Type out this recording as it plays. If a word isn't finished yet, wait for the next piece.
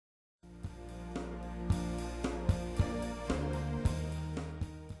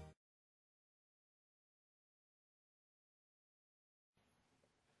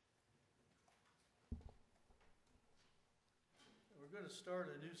We're going to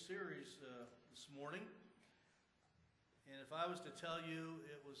start a new series this morning. And if I was to tell you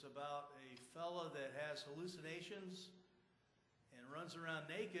it was about a fella that has hallucinations and runs around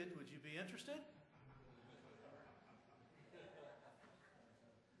naked, would you be interested?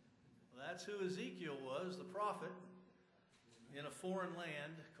 Well, that's who Ezekiel was, the prophet, in a foreign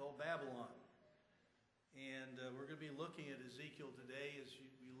land called Babylon. And we're going to be looking at Ezekiel today as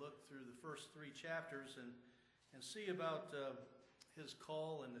we look through the first three chapters and see about his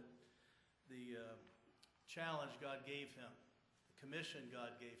call and the challenge God gave him, the commission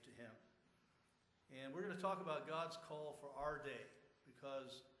God gave to him. And we're going to talk about God's call for our day,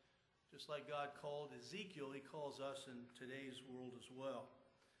 because just like God called Ezekiel, he calls us in today's world as well.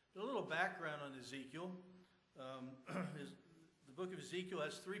 A little background on Ezekiel. The book of Ezekiel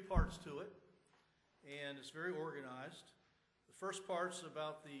has three parts to it, and it's very organized. The first part's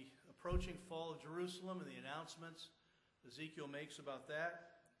about the approaching fall of Jerusalem and the announcements Ezekiel makes about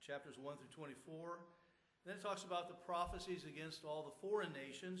that, chapters 1 through 24. Then it talks about the prophecies against all the foreign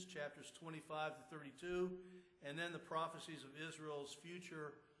nations, chapters 25 to 32, and then the prophecies of Israel's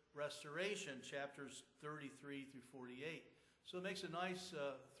future restoration, chapters 33 through 48. So it makes a nice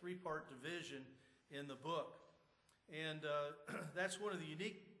three-part division in the book. And that's one of the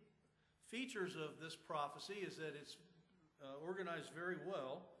unique features of this prophecy, is that it's organized very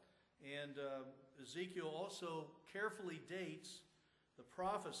well. And Ezekiel also carefully dates the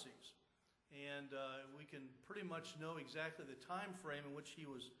prophecies. And we can pretty much know exactly the time frame in which he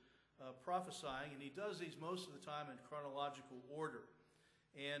was prophesying. And he does these most of the time in chronological order.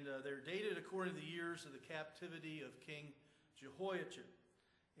 And they're dated according to the years of the captivity of King Jehoiachin.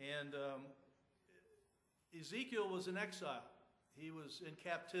 And Ezekiel was in exile. He was in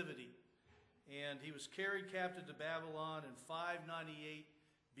captivity. And he was carried captive to Babylon in 598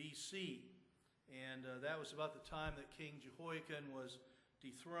 BC. And that was about the time that King Jehoiachin was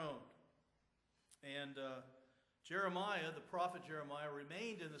dethroned. And Jeremiah, the prophet Jeremiah,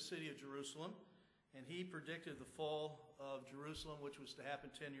 remained in the city of Jerusalem, and he predicted the fall of Jerusalem, which was to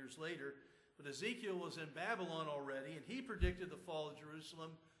happen 10 years later. But Ezekiel was in Babylon already, and he predicted the fall of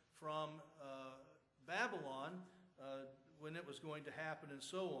Jerusalem from Babylon when it was going to happen, and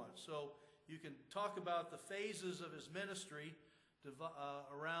so on. So you can talk about the phases of his ministry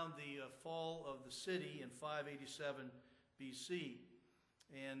around the fall of the city in 587 BC.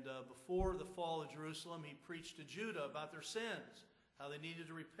 And before the fall of Jerusalem, he preached to Judah about their sins, how they needed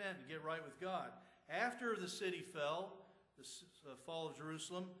to repent and get right with God. After the city fell, the fall of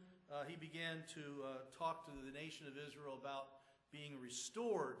Jerusalem, he began to talk to the nation of Israel about being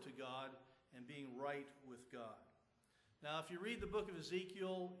restored to God and being right with God. Now, if you read the book of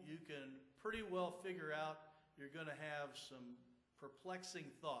Ezekiel, you can pretty well figure out you're going to have some perplexing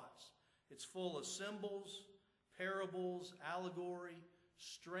thoughts. It's full of symbols, parables, allegory,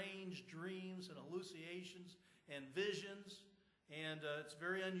 strange dreams and hallucinations and visions, and it's a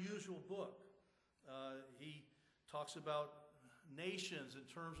very unusual book. He talks about nations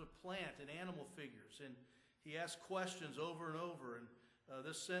in terms of plant and animal figures, and he asks questions over and over. And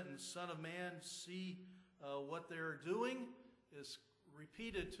this sentence, "Son of man, see what they're doing," is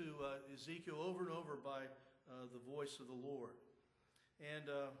repeated to Ezekiel over and over by the voice of the Lord.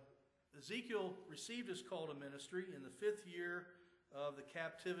 And Ezekiel received his call to ministry in the 5th year of the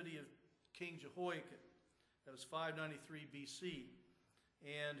captivity of King Jehoiachin. That was 593 BC.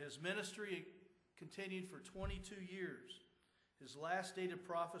 And his ministry continued for 22 years. His last dated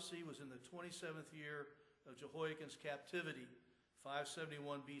prophecy was in the 27th year of Jehoiachin's captivity,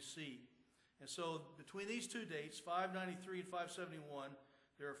 571 BC. And so between these two dates, 593 and 571,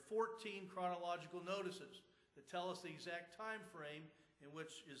 there are 14 chronological notices that tell us the exact time frame in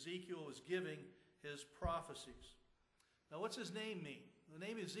which Ezekiel was giving his prophecies. Now, what's his name mean? The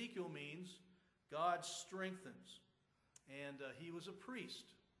name Ezekiel means God strengthens. And he was a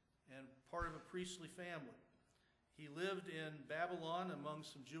priest and part of a priestly family. He lived in Babylon among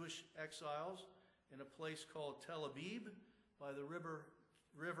some Jewish exiles in a place called Tel Aviv by the river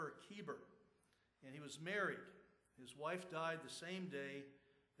Khebar. And he was married. His wife died the same day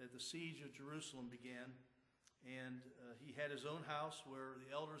that the siege of Jerusalem began. And he had his own house where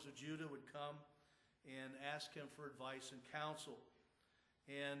the elders of Judah would come and ask him for advice and counsel.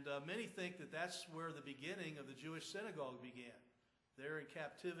 And many think that that's where the beginning of the Jewish synagogue began. There in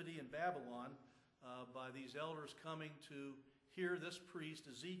captivity in Babylon, by these elders coming to hear this priest,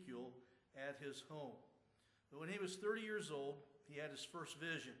 Ezekiel, at his home. But when he was 30 years old, he had his first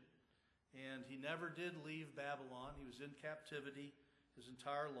vision. And he never did leave Babylon. He was in captivity his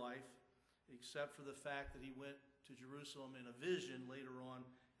entire life, except for the fact that he went to Jerusalem in a vision later on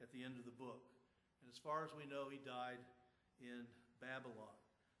at the end of the book. And as far as we know, he died in Babylon.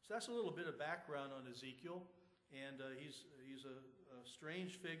 So that's a little bit of background on Ezekiel. And he's a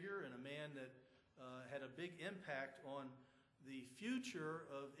strange figure and a man that had a big impact on the future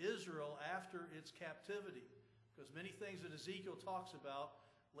of Israel after its captivity. Because many things that Ezekiel talks about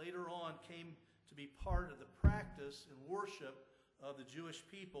later on came to be part of the practice and worship of the Jewish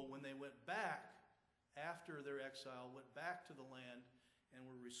people when they went back after their exile, went back to the land and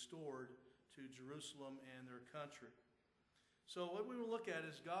were restored to Jerusalem and their country. So what we will look at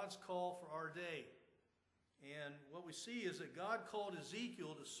is God's call for our day. And what we see is that God called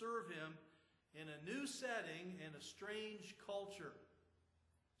Ezekiel to serve him in a new setting and a strange culture.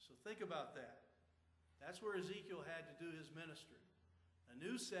 So think about that. That's where Ezekiel had to do his ministry. A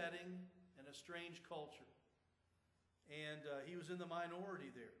new setting and a strange culture. And he was in the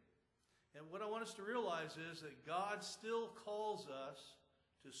minority there. And what I want us to realize is that God still calls us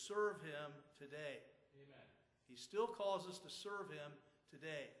to serve him today. Amen. He still calls us to serve him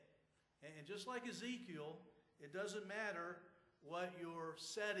today. And just like Ezekiel, it doesn't matter what your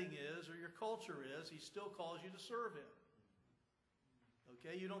setting is or your culture is, he still calls you to serve him.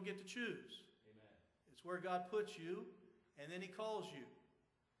 Okay, you don't get to choose. Amen. It's where God puts you, and then he calls you.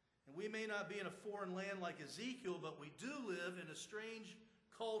 And we may not be in a foreign land like Ezekiel, but we do live in a strange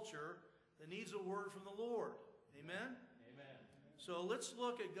culture that needs a word from the Lord. Amen? Amen. So let's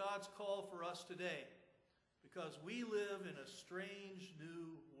look at God's call for us today, because we live in a strange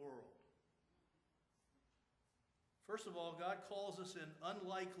new world. First of all, God calls us in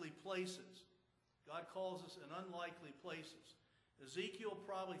unlikely places. God calls us in unlikely places. Ezekiel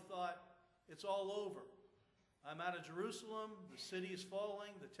probably thought, it's all over. I'm out of Jerusalem. The city is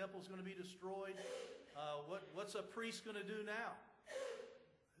falling. The temple's going to be destroyed. What's a priest going to do now?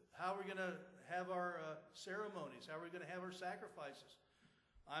 How are we going to have our ceremonies? How are we going to have our sacrifices?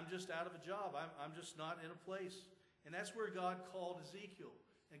 I'm just out of a job. I'm just not in a place. And that's where God called Ezekiel.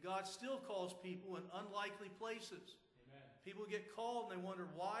 And God still calls people in unlikely places. Amen. People get called and they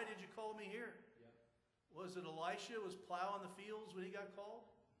wonder, why did you call me here? Yep. Was it Elisha was plowing the fields when he got called?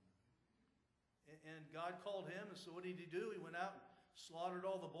 And God called him, and so what did he do? He went out and slaughtered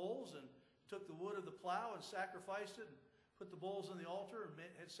all the bulls and took the wood of the plow and sacrificed it and put the bulls on the altar and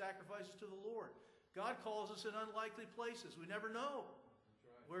had sacrifices to the Lord. God calls us in unlikely places. We never know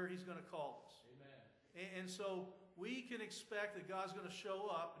where he's going to call us. Amen. And so we can expect that God's going to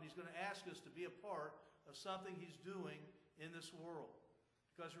show up and he's going to ask us to be a part of something he's doing in this world.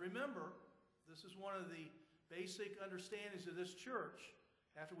 Because remember, this is one of the basic understandings of this church.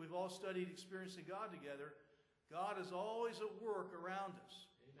 After we've all studied experiencing God together, God is always at work around us.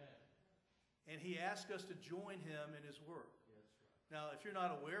 Amen. And he asks us to join him in his work. Yeah, that's right. Now, if you're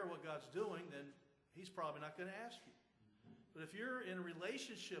not aware of what God's doing, then he's probably not going to ask you. But if you're in a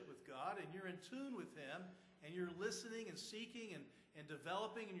relationship with God and you're in tune with him and you're listening and seeking and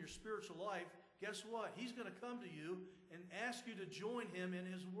developing in your spiritual life, guess what? He's going to come to you and ask you to join him in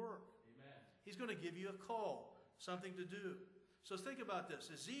his work. Amen. He's going to give you a call, something to do. So think about this.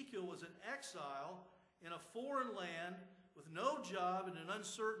 Ezekiel was an exile in a foreign land with no job and an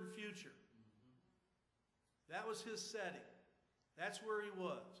uncertain future. That was his setting. That's where he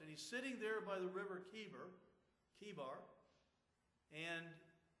was. And he's sitting there by the river Kibar, and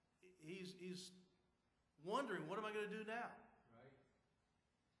he's wondering, what am I going to do now? Right.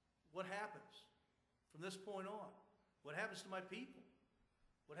 What happens from this point on? What happens to my people?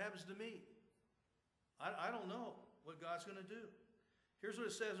 What happens to me? I don't know what God's going to do. Here's what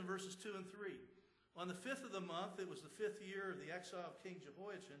it says in verses 2 and 3. On the 5th of the month, it was the 5th year of the exile of King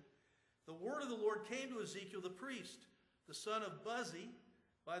Jehoiachin, the word of the Lord came to Ezekiel the priest, the son of Buzi,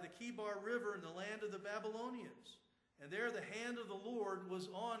 by the Kibar River in the land of the Babylonians. And there the hand of the Lord was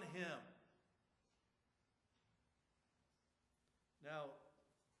on him. Now,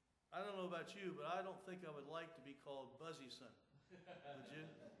 I don't know about you, but I don't think I would like to be called Buzzy's son. Would you?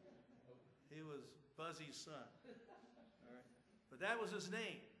 He was Buzzy's son. All right. But that was his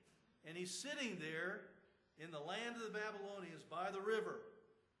name. And he's sitting there in the land of the Babylonians by the river.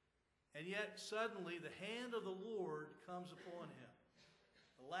 And yet suddenly the hand of the Lord comes upon him.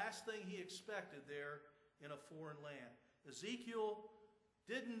 The last thing he expected there in a foreign land. Ezekiel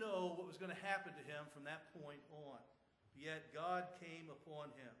didn't know what was going to happen to him from that point on. Yet God came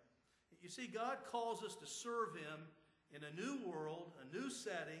upon him. You see, God calls us to serve him in a new world, a new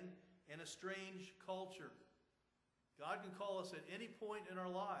setting, and a strange culture. God can call us at any point in our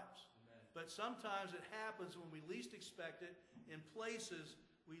lives. Amen. But sometimes it happens when we least expect it, in places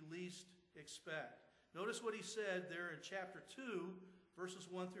we least expect. Notice what he said there in chapter 2, verses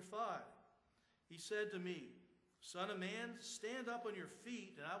 1 through 5. He said to me, Son of man, stand up on your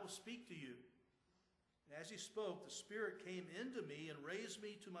feet, and I will speak to you. And as he spoke, the Spirit came into me and raised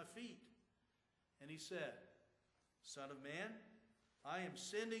me to my feet. And he said, Son of man, I am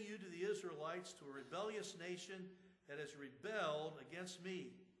sending you to the Israelites, to a rebellious nation that has rebelled against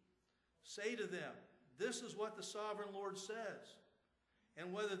me. Say to them, this is what the sovereign Lord says.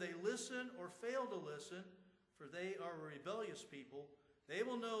 And whether they listen or fail to listen, for they are a rebellious people, they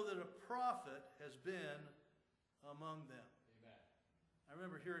will know that a prophet has been among them. Amen. I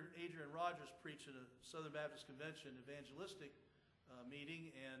remember hearing Adrian Rogers preach at a Southern Baptist Convention evangelistic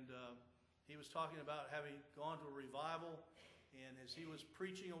meeting, and he was talking about having gone to a revival, and as he was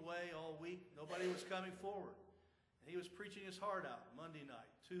preaching away all week, nobody was coming forward. And he was preaching his heart out Monday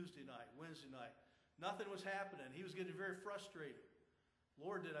night, Tuesday night, Wednesday night. Nothing was happening. He was getting very frustrated.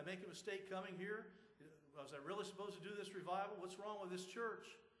 Lord, did I make a mistake coming here? Was I really supposed to do this revival? What's wrong with this church?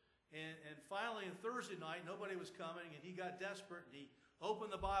 And finally, on Thursday night, nobody was coming, and he got desperate, and he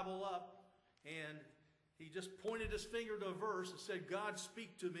opened the Bible up, and he just pointed his finger to a verse and said, God,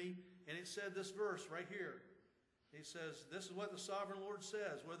 speak to me. And it said this verse right here. He says, this is what the sovereign Lord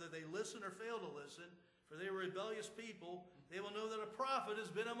says. Whether they listen or fail to listen, for they were rebellious people, they will know that a prophet has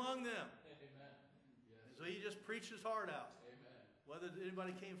been among them. Amen. Yes. And so he just preached his heart out, Amen. whether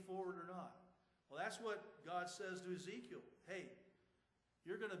anybody came forward or not. Well, that's what God says to Ezekiel. Hey,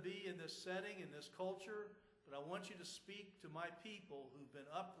 you're going to be in this setting, in this culture, but I want you to speak to my people who've been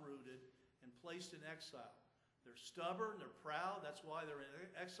uprooted and placed in exile. They're stubborn, they're proud, that's why they're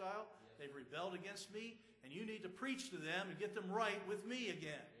in exile. Yes. They've rebelled against me, and you need to preach to them and get them right with me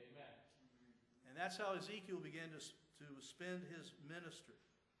again. Amen. And that's how Ezekiel began to spend his ministry.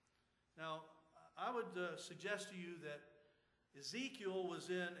 Now, I would suggest to you that Ezekiel was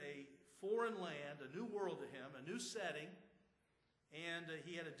in a foreign land, a new world to him, a new setting, and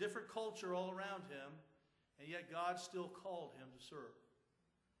he had a different culture all around him, and yet God still called him to serve.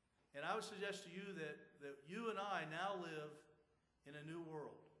 And I would suggest to you that you and I now live in a new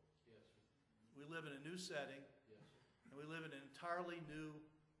world. Yes, sir. We live in a new setting, Yes, sir. and we live in an entirely new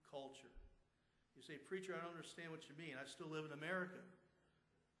culture. You say, preacher, I don't understand what you mean. I still live in America.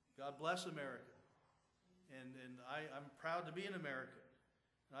 God bless America. And I'm proud to be an American.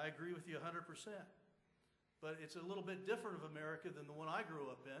 And I agree with you 100%. But it's a little bit different of America than the one I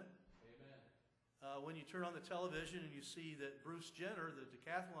grew up in. Amen. When you turn on the television and you see that Bruce Jenner, the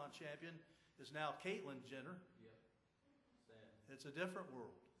decathlon champion, is now Caitlyn Jenner. Yep. Sad. It's a different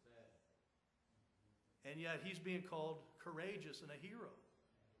world. Sad. And yet he's being called courageous and a hero.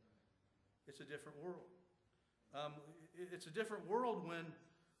 It's a different world. It's a different world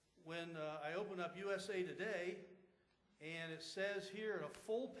when I open up USA Today, and it says here in a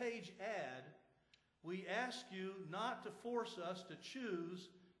full-page ad, we ask you not to force us to choose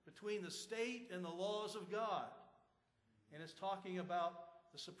between the state and the laws of God. And it's talking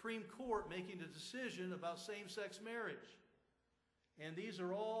about the Supreme Court making a decision about same-sex marriage. And these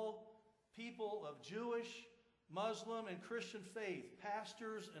are all people of Jewish, Muslim, and Christian faith,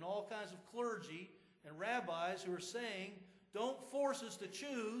 pastors and all kinds of clergy and rabbis who are saying, don't force us to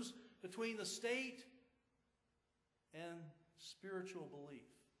choose between the state and spiritual belief.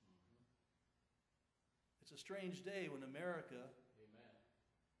 It's a strange day when America Amen.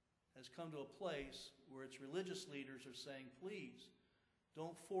 has come to a place where its religious leaders are saying, please,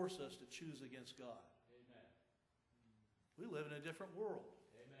 don't force us to choose against God. Amen. We live in a different world.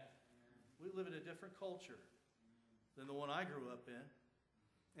 Amen. We live in a different culture than the one I grew up in.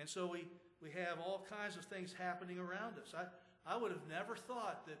 And so we have all kinds of things happening around us. I would have never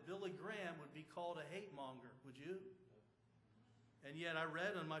thought that Billy Graham would be called a hate monger, would you? And yet I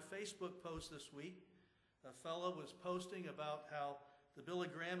read on my Facebook post this week, a fellow was posting about how the Billy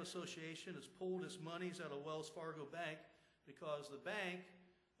Graham Association has pulled its monies out of Wells Fargo Bank because the bank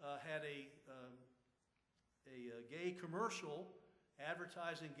had a gay commercial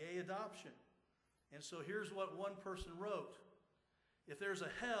advertising gay adoption. And so here's what one person wrote. If there's a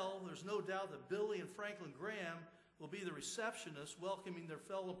hell, there's no doubt that Billy and Franklin Graham will be the receptionists welcoming their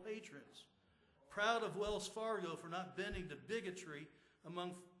fellow patrons. Proud of Wells Fargo for not bending to bigotry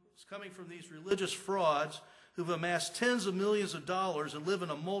coming from these religious frauds who've amassed tens of millions of dollars and live in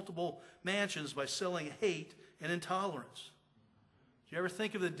multiple mansions by selling hate and intolerance. Do you ever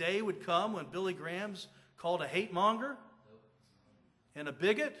think of the day would come when Billy Graham's called a hate monger and a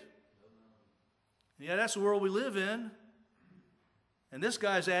bigot? And yeah, that's the world we live in. And this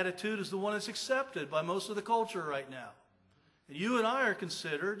guy's attitude is the one that's accepted by most of the culture right now. And you and I are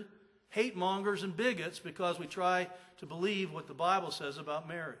considered hate mongers and bigots because we try to believe what the Bible says about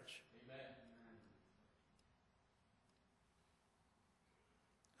marriage. Amen.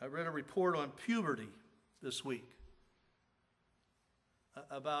 I read a report on puberty this week.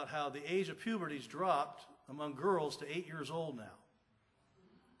 about how the age of puberty's dropped among girls to 8 years old now.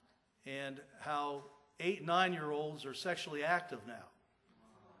 And how 8 and 9-year-olds are sexually active now.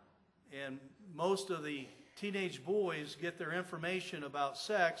 And most of the teenage boys get their information about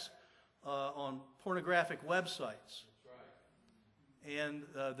sex on pornographic websites. And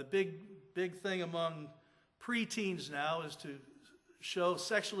the big thing among preteens now is to show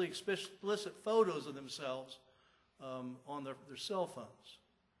sexually explicit photos of themselves on their cell phones.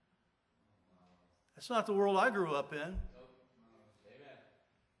 That's not the world I grew up in.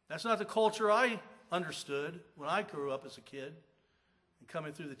 That's not the culture I understood when I grew up as a kid and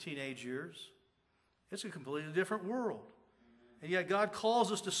coming through the teenage years. It's a completely different world. And yet God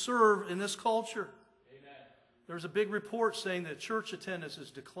calls us to serve in this culture. There's a big report saying that church attendance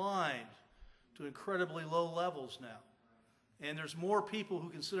has declined to incredibly low levels now. And there's more people who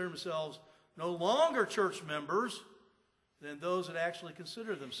consider themselves no longer church members than those that actually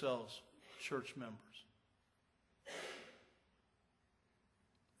consider themselves church members.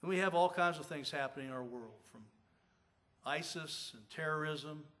 And we have all kinds of things happening in our world, from ISIS and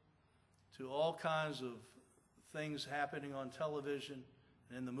terrorism to all kinds of things happening on television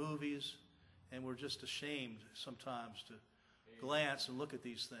and in the movies, and we're just ashamed sometimes to glance and look at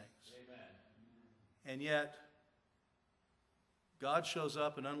these things. Amen. And yet, God shows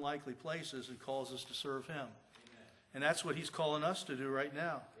up in unlikely places and calls us to serve Him. Amen. And that's what He's calling us to do right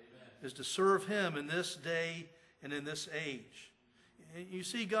now, Amen. is to serve Him in this day and in this age. And you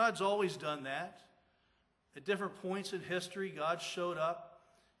see, God's always done that. At different points in history, God showed up.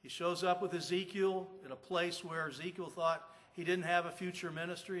 He shows up with Ezekiel in a place where Ezekiel thought he didn't have a future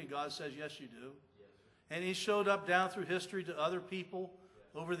ministry, and God says, yes, you do. Yes, and He showed up down through history to other people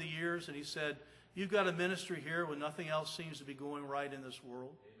over the years, and He said, you've got a ministry here when nothing else seems to be going right in this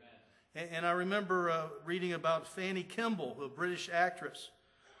world. Amen. And I remember reading about Fanny Kimball, a British actress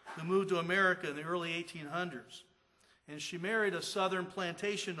who moved to America in the early 1800s. And she married a southern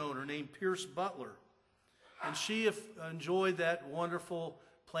plantation owner named Pierce Butler. And she enjoyed that wonderful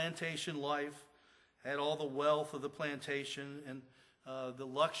plantation life, had all the wealth of the plantation and the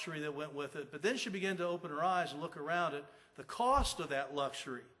luxury that went with it. But then she began to open her eyes and look around at the cost of that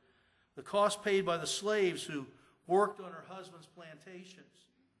luxury, the cost paid by the slaves who worked on her husband's plantations.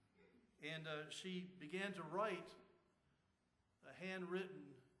 And she began to write a handwritten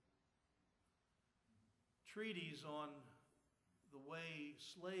treatise on the way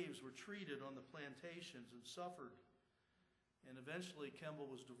slaves were treated on the plantations and suffered. And eventually Kimball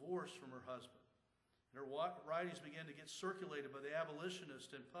was divorced from her husband. And her writings began to get circulated by the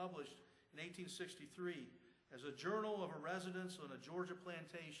abolitionists and published in 1863 as a journal of a residence on a Georgia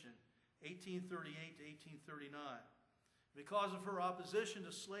plantation, 1838 to 1839. Because of her opposition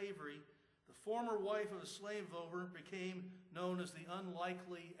to slavery, the former wife of a slave owner became known as the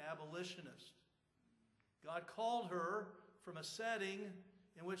unlikely abolitionist. God called her from a setting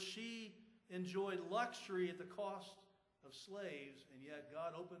in which she enjoyed luxury at the cost of slaves, and yet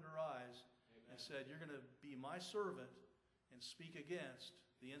God opened her eyes and said, you're going to be my servant and speak against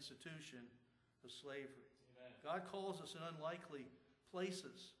the institution of slavery. Amen. God calls us in unlikely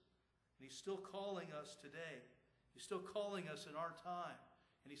places, and He's still calling us today. He's still calling us in our time,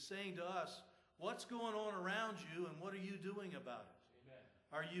 and He's saying to us, what's going on around you, and what are you doing about it? Amen.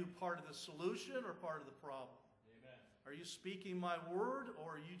 Are you part of the solution or part of the problem? Amen. Are you speaking my word,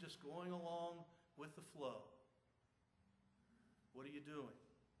 or are you just going along with the flow? What are you doing?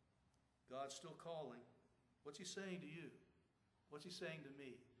 God's still calling. What's He saying to you? What's He saying to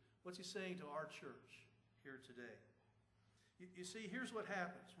me? What's He saying to our church here today? You see, here's what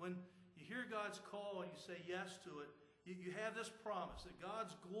happens. When you hear God's call and you say yes to it, you have this promise that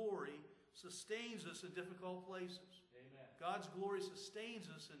God's glory sustains us in difficult places. Amen. God's glory sustains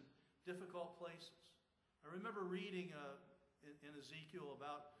us in difficult places. I remember reading in Ezekiel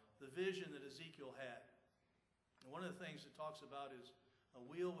about the vision that Ezekiel had. And one of the things it talks about is a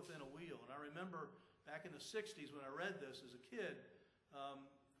wheel within a wheel. And I remember back in the 60s when I read this as a kid,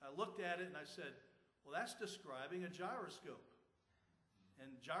 I looked at it and I said, well, that's describing a gyroscope. And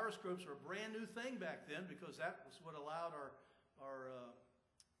gyroscopes are a brand new thing back then because that was what allowed our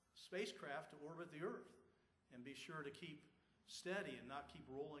spacecraft to orbit the Earth and be sure to keep steady and not keep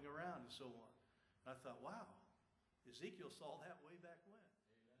rolling around and so on. And I thought, wow, Ezekiel saw that way back when.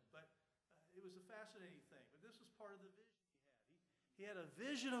 Amen. But it was a fascinating thing. But this was part of the vision he had. He had a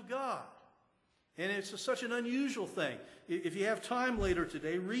vision of God. And it's such an unusual thing. If you have time later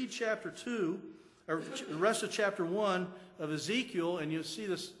today, read chapter 2, or the rest of chapter 1 of Ezekiel, and you'll see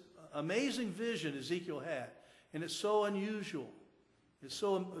this amazing vision Ezekiel had. And it's so unusual. It's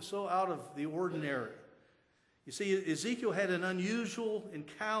so out of the ordinary. You see, Ezekiel had an unusual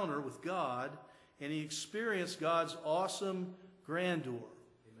encounter with God, and he experienced God's awesome grandeur.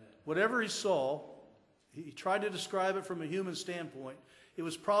 Amen. Whatever he saw, he tried to describe it from a human standpoint. It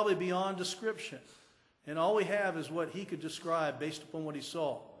was probably beyond description. And all we have is what he could describe based upon what he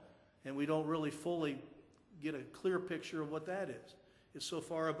saw. And we don't really fully get a clear picture of what that is. It's so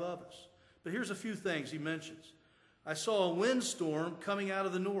far above us. But here's a few things he mentions. I saw a windstorm coming out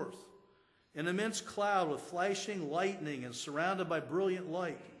of the north, an immense cloud with flashing lightning and surrounded by brilliant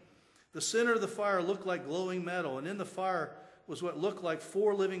light. The center of the fire looked like glowing metal, and in the fire was what looked like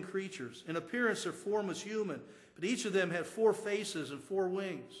 4 living creatures. In appearance, their form was human, but each of them had 4 faces and 4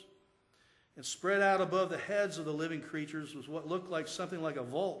 wings. And spread out above the heads of the living creatures was what looked like something like a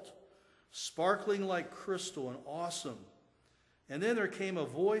vault, sparkling like crystal and awesome. And then there came a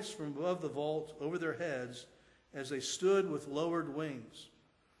voice from above the vault over their heads as they stood with lowered wings.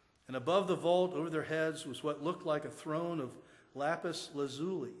 And above the vault over their heads was what looked like a throne of lapis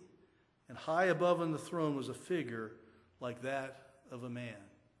lazuli. And high above on the throne was a figure like that of a man.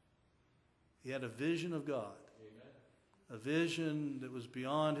 He had a vision of God. Amen. A vision that was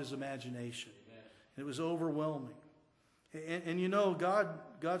beyond his imagination. Amen. It was overwhelming. And you know,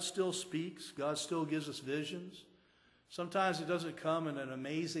 God still speaks. God still gives us visions. Sometimes it doesn't come in an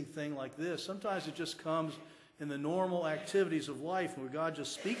amazing thing like this. Sometimes it just comes in the normal activities of life where God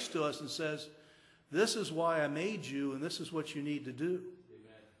just speaks to us and says, this is why I made you and this is what you need to do.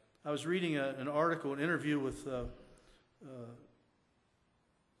 Amen. I was reading an article, an interview with a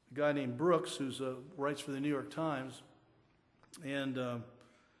guy named Brooks who writes for the New York Times. And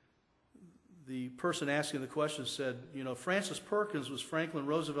the person asking the question said, you know, Frances Perkins was Franklin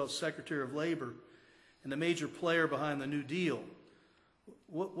Roosevelt's Secretary of Labor and a major player behind the New Deal.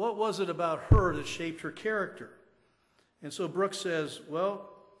 What was it about her that shaped her character? And so Brooks says, well,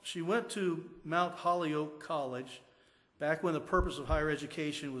 she went to Mount Holyoke College back when the purpose of higher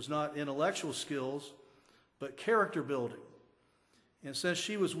education was not intellectual skills, but character building. And since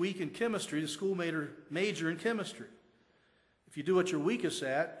she was weak in chemistry, the school made her major in chemistry. If you do what you're weakest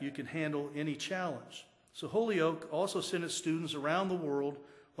at, you can handle any challenge. So Holyoke also sent its students around the world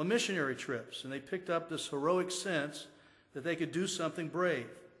on missionary trips, and they picked up this heroic sense that they could do something brave.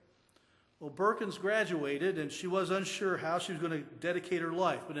 Well, Perkins graduated, and she was unsure how she was going to dedicate her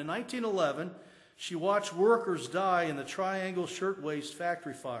life. But in 1911, she watched workers die in the Triangle Shirtwaist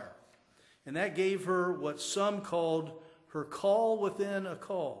factory fire. And that gave her what some called her call within a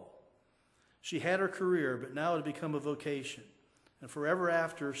call. She had her career, but now it had become a vocation. And forever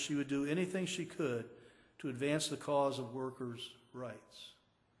after, she would do anything she could to advance the cause of workers' rights.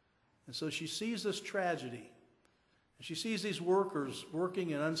 And so she sees this tragedy. And she sees these workers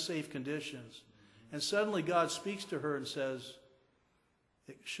working in unsafe conditions. And suddenly God speaks to her and says,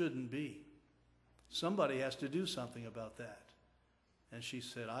 it shouldn't be. Somebody has to do something about that. And she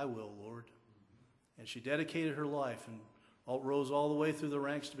said, I will, Lord. And she dedicated her life and rose all the way through the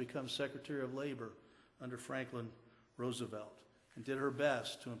ranks to become Secretary of Labor under Franklin Roosevelt, and did her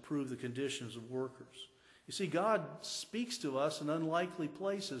best to improve the conditions of workers. You see, God speaks to us in unlikely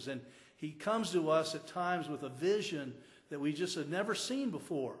places, and he comes to us at times with a vision that we just had never seen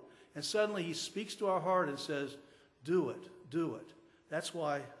before. And suddenly he speaks to our heart and says, do it, do it. That's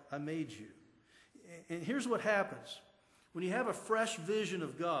why I made you. And here's what happens. When you have a fresh vision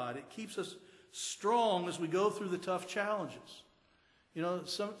of God, it keeps us strong as we go through the tough challenges. You know,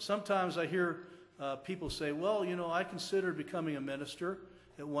 sometimes I hear people say, well, you know, I considered becoming a minister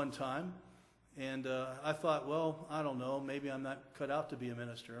at one time. And I thought, well, I don't know, maybe I'm not cut out to be a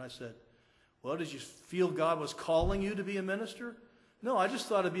minister. And I said, well, did you feel God was calling you to be a minister? No, I just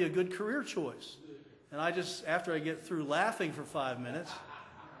thought it'd be a good career choice. And I just, after I get through laughing for 5 minutes,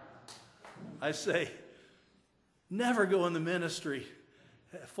 I say, never go in the ministry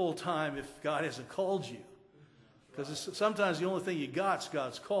full time if God hasn't called you. Because sometimes the only thing you got is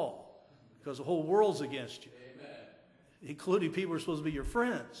God's call. Because the whole world's against you. Amen. Including people who are supposed to be your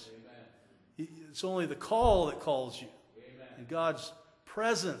friends. Amen. It's only the call that calls you. Amen. And God's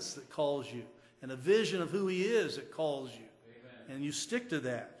presence that calls you. And a vision of who he is that calls you. Amen. And you stick to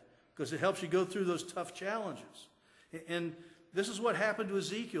that. Because it helps you go through those tough challenges. And this is what happened to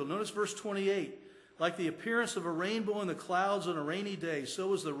Ezekiel. Notice verse 28. Like the appearance of a rainbow in the clouds on a rainy day, so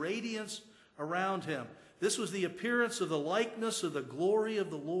was the radiance around him. This was the appearance of the likeness of the glory of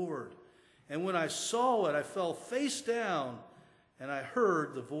the Lord. And when I saw it, I fell face down, and I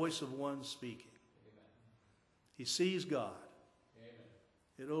heard the voice of one speaking. Amen. He sees God.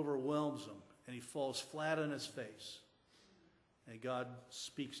 Amen. It overwhelms him, and he falls flat on his face. And God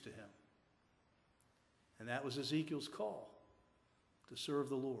speaks to him. And that was Ezekiel's call, to serve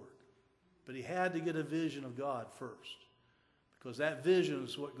the Lord. But he had to get a vision of God first, because that vision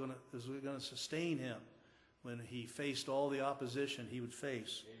is what going to sustain him when he faced all the opposition he would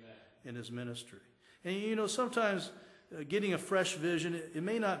face in his ministry. And you know, sometimes getting a fresh vision, it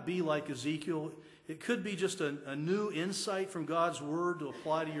may not be like Ezekiel. It could be just a new insight from God's Word to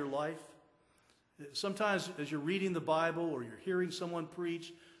apply to your life. Sometimes as you're reading the Bible, or you're hearing someone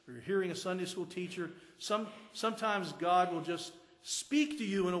preach, or you're hearing a Sunday school teacher, sometimes God will just speak to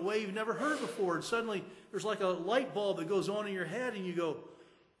you in a way you've never heard before. And suddenly there's like a light bulb that goes on in your head, and you go,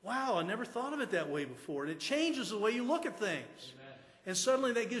 wow, I never thought of it that way before. And it changes the way you look at things. Amen. And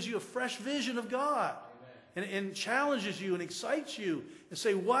suddenly that gives you a fresh vision of God. And challenges you and excites you and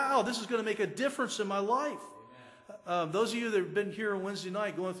say, wow, this is going to make a difference in my life. Those of you that have been here on Wednesday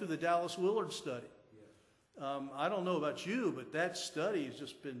night going through the Dallas Willard study, I don't know about you, but that study has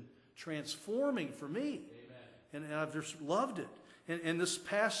just been transforming for me. And I've just loved it. And this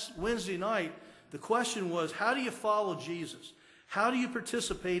past Wednesday night, the question was, how do you follow Jesus? How do you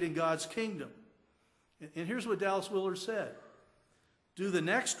participate in God's kingdom? And here's what Dallas Willard said. Do the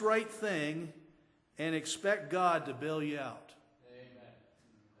next right thing and expect God to bail you out. Amen.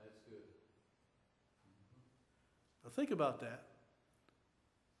 That's good. Now think about that.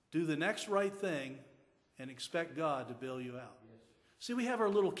 Do the next right thing and expect God to bail you out. Yes. See, we have our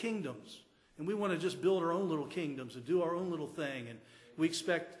little kingdoms, and we want to just build our own little kingdoms and do our own little thing, and we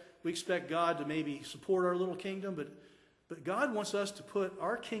expect God to maybe support our little kingdom, but God wants us to put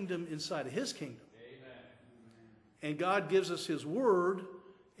our kingdom inside of His kingdom. Amen. And God gives us His Word,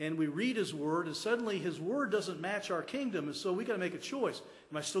 and we read His Word, and suddenly His Word doesn't match our kingdom, and so we got to make a choice.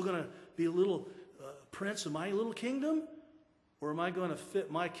 Am I still going to be a little prince of my little kingdom, or am I going to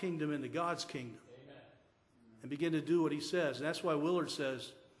fit my kingdom into God's kingdom? Amen. And begin to do what He says. And that's why Willard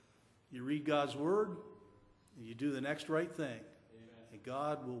says, you read God's Word, and you do the next right thing, and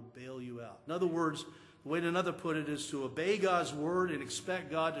God will bail you out. In other words, the way another put it is to obey God's Word and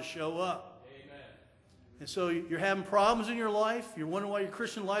expect God to show up. And so you're having problems in your life. You're wondering why your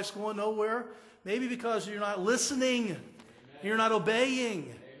Christian life's going nowhere. Maybe because you're not listening. Amen. You're not obeying.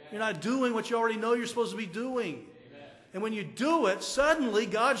 Amen. You're not doing what you already know you're supposed to be doing. Amen. And when you do it, suddenly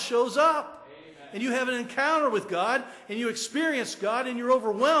God shows up. Amen. And you have an encounter with God, and you experience God, and you're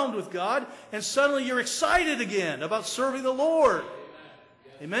overwhelmed with God, and suddenly you're excited again about serving the Lord.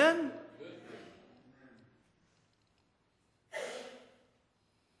 Amen? Amen?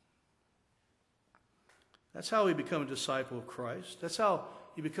 That's how we become a disciple of Christ. That's how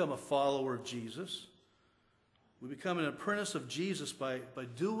you become a follower of Jesus. We become an apprentice of Jesus by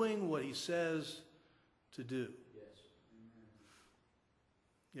doing what He says to do. Yes.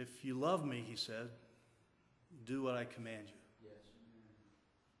 If you love me, He said, do what I command you.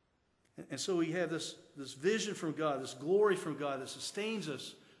 Yes. And so we have this vision from God, this glory from God that sustains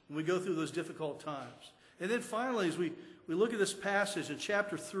us when we go through those difficult times. And then finally, as we look at this passage in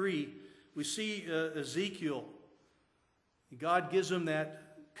chapter 3, we see Ezekiel. God gives him that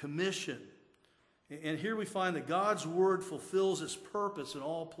commission. And here we find that God's Word fulfills its purpose in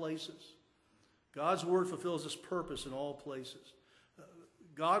all places. God's Word fulfills its purpose in all places.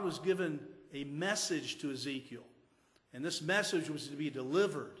 God was given a message to Ezekiel. And this message was to be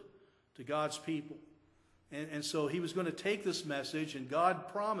delivered to God's people. And so he was going to take this message, and God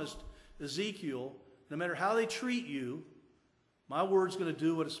promised Ezekiel, no matter how they treat you, my word's going to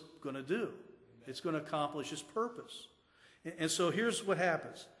do what it's going to do. It's going to accomplish its purpose. And so here's what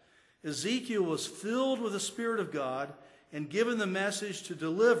happens. Ezekiel was filled with the Spirit of God and given the message to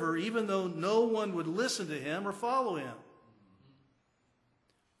deliver, even though no one would listen to him or follow him.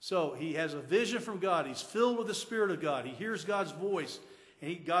 So he has a vision from God. He's filled with the Spirit of God. He hears God's voice.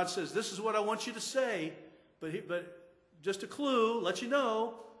 And God says, this is what I want you to say. But just a clue, let you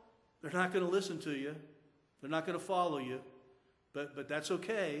know, they're not going to listen to you. They're not going to follow you. But that's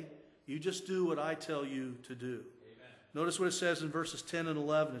okay. You just do what I tell you to do. Amen. Notice what it says in verses 10 and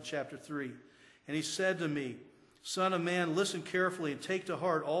 11 in chapter 3. And he said to me, Son of man, listen carefully and take to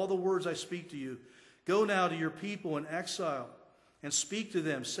heart all the words I speak to you. Go now to your people in exile and speak to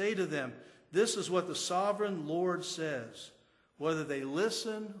them. Say to them, this is what the sovereign Lord says, whether they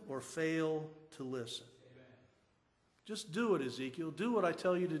listen or fail to listen. Amen. Just do it, Ezekiel. Do what I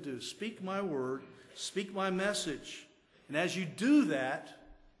tell you to do. Speak my word. Speak my message. And as you do that,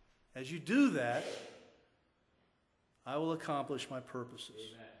 I will accomplish my purposes.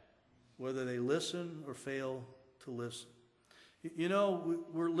 Amen. Whether they listen or fail to listen. You know,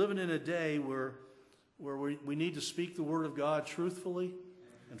 we're living in a day where we need to speak the word of God truthfully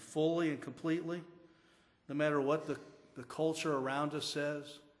and fully and completely, no matter what the culture around us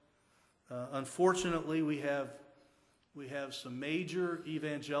says. Unfortunately, we have We have some major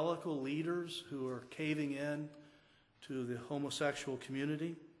evangelical leaders who are caving in to the homosexual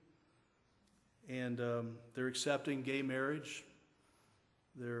community, and they're accepting gay marriage.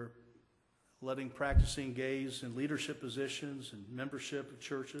 They're letting practicing gays in leadership positions and membership of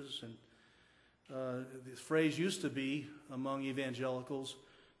churches. And the phrase used to be among evangelicals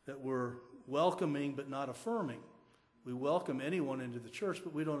that we're welcoming but not affirming. We welcome anyone into the church,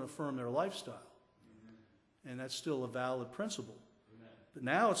 but we don't affirm their lifestyle. And that's still a valid principle. But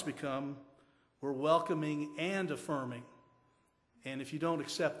now it's become, we're welcoming and affirming. And if you don't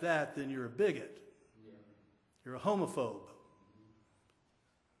accept that, then you're a bigot. You're a homophobe.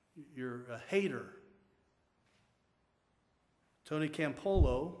 You're a hater. Tony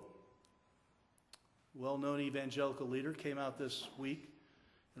Campolo, well-known evangelical leader, came out this week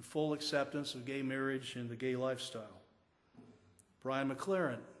in full acceptance of gay marriage and the gay lifestyle. Brian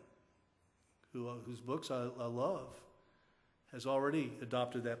McLaren, whose books I love, has already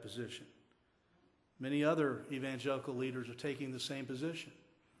adopted that position. Many other evangelical leaders are taking the same position.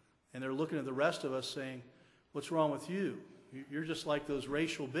 And they're looking at the rest of us saying, what's wrong with you? You're just like those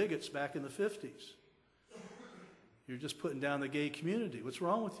racial bigots back in the 50s. You're just putting down the gay community. What's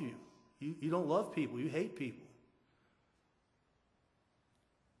wrong with you? You don't love people. You hate people.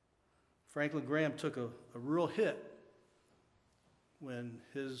 Franklin Graham took a real hit when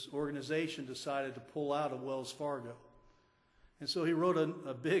his organization decided to pull out of Wells Fargo. And so he wrote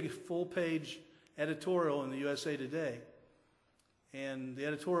a big full-page editorial in the USA Today. And the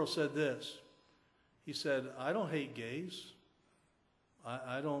editorial said this. He said, I don't hate gays.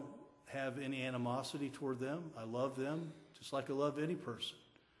 I don't have any animosity toward them. I love them just like I love any person.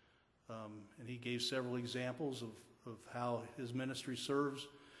 And he gave several examples of how his ministry serves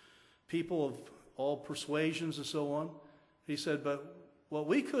people of all persuasions and so on. He said, but what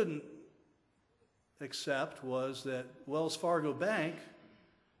we couldn't accept was that Wells Fargo Bank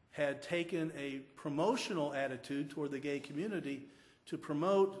had taken a promotional attitude toward the gay community to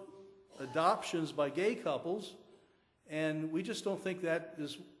promote adoptions by gay couples, and we just don't think that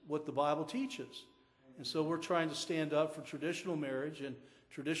is what the Bible teaches. And so we're trying to stand up for traditional marriage and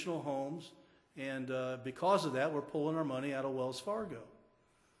traditional homes, and because of that, we're pulling our money out of Wells Fargo.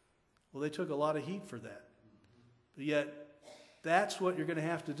 Well, they took a lot of heat for that. But yet, that's what you're going to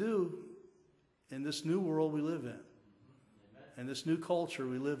have to do in this new world we live in, and this new culture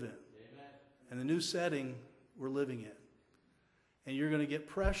we live in, and the new setting we're living in. And you're going to get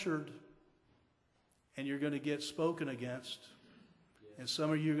pressured, and you're going to get spoken against, and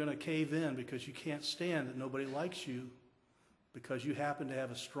some of you are going to cave in because you can't stand that nobody likes you because you happen to have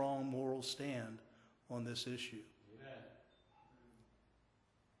a strong moral stand on this issue.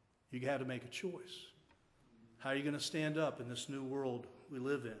 You have to make a choice. How are you going to stand up in this new world we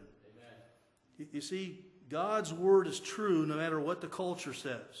live in? You see, God's word is true no matter what the culture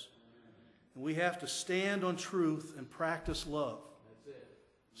says. And we have to stand on truth and practice love.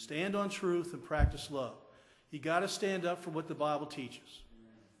 Stand on truth and practice love. You got to stand up for what the Bible teaches,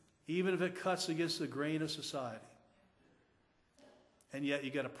 even if it cuts against the grain of society. And yet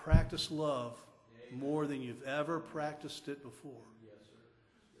you got to practice love more than you've ever practiced it before.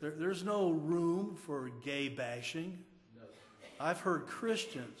 There's no room for gay bashing. I've heard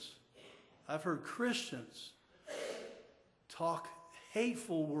Christians talk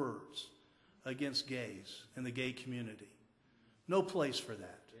hateful words against gays and the gay community. No place for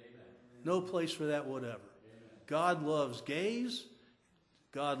that. No place for that whatever. God loves gays.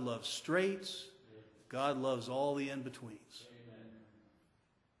 God loves straights. God loves all the in-betweens.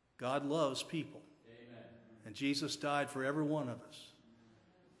 God loves people. And Jesus died for every one of us.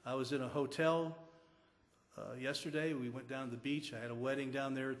 I was in a hotel yesterday. We went down to the beach. I had a wedding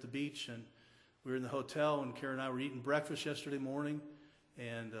down there at the beach, and we were in the hotel, and Karen and I were eating breakfast yesterday morning,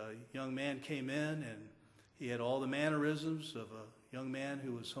 and a young man came in, and he had all the mannerisms of a young man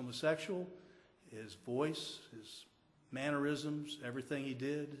who was homosexual, his voice, his mannerisms, everything he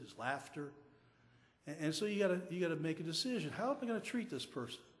did, his laughter. And so you got to make a decision. How am I going to treat this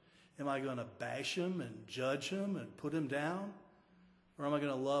person? Am I going to bash him and judge him and put him down? Or am I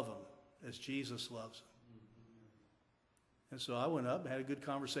going to love him as Jesus loves him? And so I went up and had a good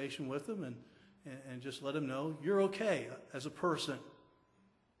conversation with him and just let him know, you're okay as a person.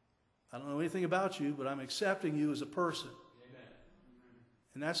 I don't know anything about you, but I'm accepting you as a person. Amen.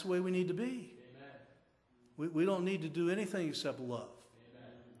 And that's the way we need to be. Amen. We don't need to do anything except love.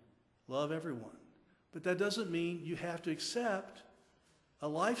 Amen. Love everyone. But that doesn't mean you have to accept a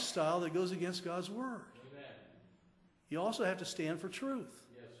lifestyle that goes against God's word. Amen. You also have to stand for truth.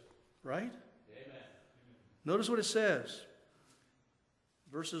 Yes. Right? Amen. Notice what it says.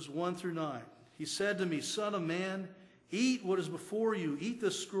 Verses 1 through 9. He said to me, Son of man, Eat what is before you. Eat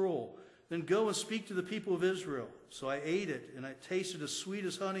this scroll. Then go and speak to the people of Israel. So I ate it, and I tasted as sweet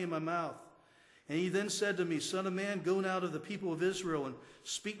as honey in my mouth. And he then said to me, Son of man, go now to the people of Israel and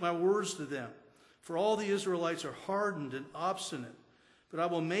speak my words to them. For all the Israelites are hardened and obstinate. But I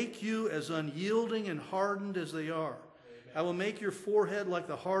will make you as unyielding and hardened as they are. Amen. I will make your forehead like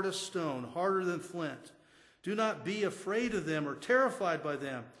the hardest stone, harder than flint. Do not be afraid of them or terrified by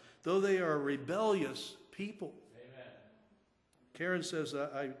them, though they are a rebellious people. Amen. Karen says,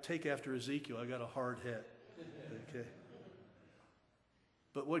 I take after Ezekiel. I got a hard head. Okay.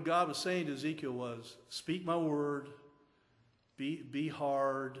 But what God was saying to Ezekiel was, speak my word, be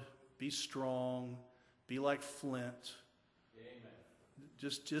hard, be strong, be like flint.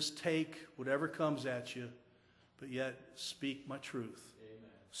 Amen. Just take whatever comes at you, but yet speak my truth. Amen.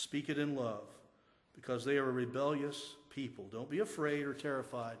 Speak it in love, because they are a rebellious people. Don't be afraid or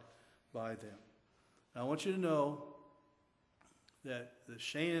terrified by them. Now, I want you to know that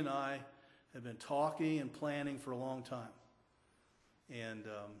Shane and I have been talking and planning for a long time. And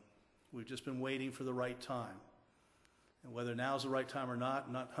we've just been waiting for the right time. And whether now's the right time or not,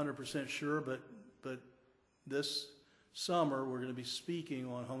 I'm not 100% sure, but this summer we're going to be speaking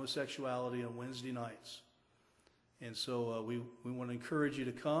on homosexuality on Wednesday nights. And so we want to encourage you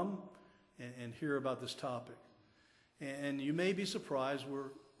to come and hear about this topic. And you may be surprised,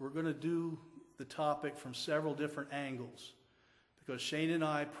 we're going to do the topic from several different angles, because Shane and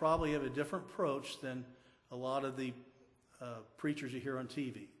I probably have a different approach than a lot of the preachers you hear on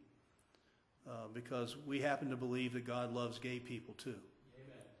TV, because we happen to believe that God loves gay people too.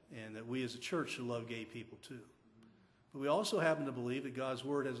 Amen. And that we as a church should love gay people too. But we also happen to believe that God's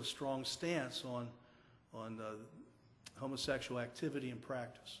word has a strong stance on homosexual activity and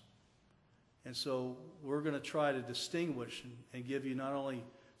practice. And so we're going to try to distinguish and give you not only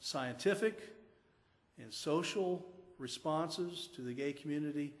scientific and social responses to the gay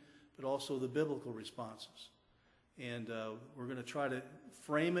community, but also the biblical responses. And we're going to try to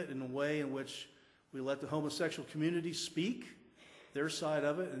frame it in a way in which we let the homosexual community speak their side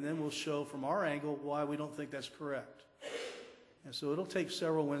of it, and then we'll show from our angle why we don't think that's correct. And so it'll take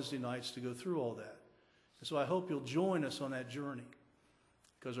several Wednesday nights to go through all that. And so I hope you'll join us on that journey,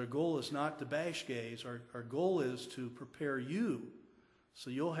 because our goal is not to bash gays. Our goal is to prepare you so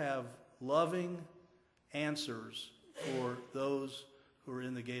you'll have loving answers for those who are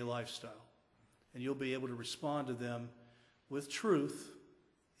in the gay lifestyle. And you'll be able to respond to them with truth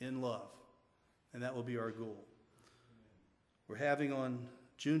in love. And that will be our goal. We're having on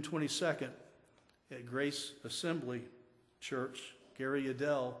June 22nd at Grace Assembly Church, Gary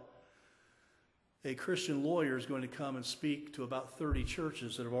Yadell, a Christian lawyer, is going to come and speak to about 30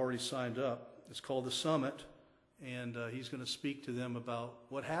 churches that have already signed up. It's called the Summit, and he's going to speak to them about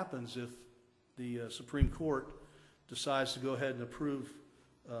what happens if the Supreme Court decides to go ahead and approve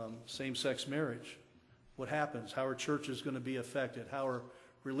same-sex marriage. What happens? How are churches going to be affected? How are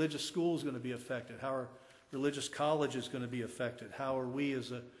religious schools going to be affected? How are religious colleges going to be affected? How are we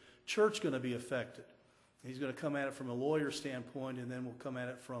as a church going to be affected? He's going to come at it from a lawyer standpoint, and then we'll come at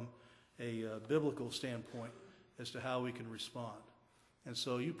it from a biblical standpoint as to how we can respond. And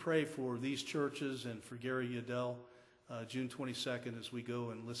so you pray for these churches and for Gary Yadell June 22nd as we go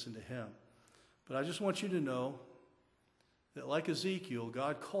and listen to him. But I just want you to know that, like Ezekiel,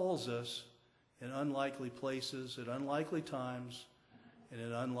 God calls us in unlikely places, at unlikely times, and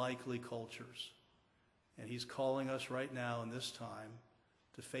in unlikely cultures. And he's calling us right now in this time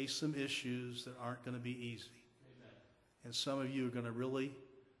to face some issues that aren't going to be easy. Amen. And some of you are going to really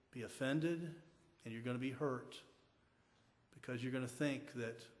be offended, and you're going to be hurt, because you're going to think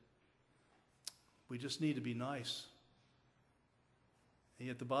that we just need to be nice. And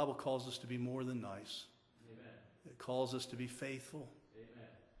yet the Bible calls us to be more than nice. Amen. It calls us to be faithful. Amen.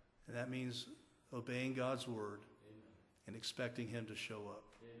 And that means obeying God's word. Amen. And expecting him to show up.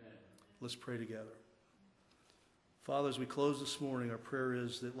 Amen. Let's pray together. Father, as we close this morning, our prayer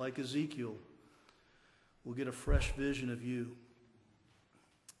is that, like Ezekiel, we'll get a fresh vision of you.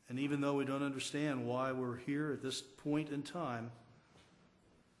 And even though we don't understand why we're here at this point in time,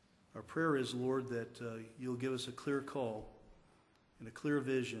 our prayer is, Lord, that you'll give us a clear call and a clear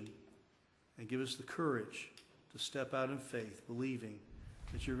vision, and give us the courage to step out in faith, believing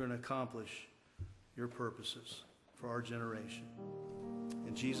that you're going to accomplish your purposes for our generation.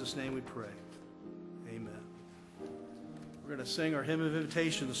 In Jesus' name we pray. Amen. We're going to sing our hymn of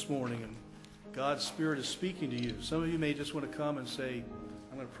invitation this morning, and God's Spirit is speaking to you. Some of you may just want to come and say,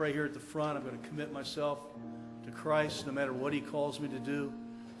 I'm going to pray here at the front. I'm going to commit myself to Christ no matter what he calls me to do.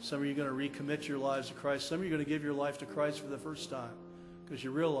 Some of you are going to recommit your lives to Christ. Some of you are going to give your life to Christ for the first time, because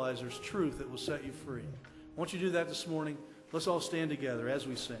you realize there's truth that will set you free. Won't you do that this morning? Let's all stand together as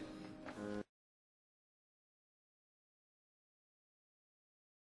we sing.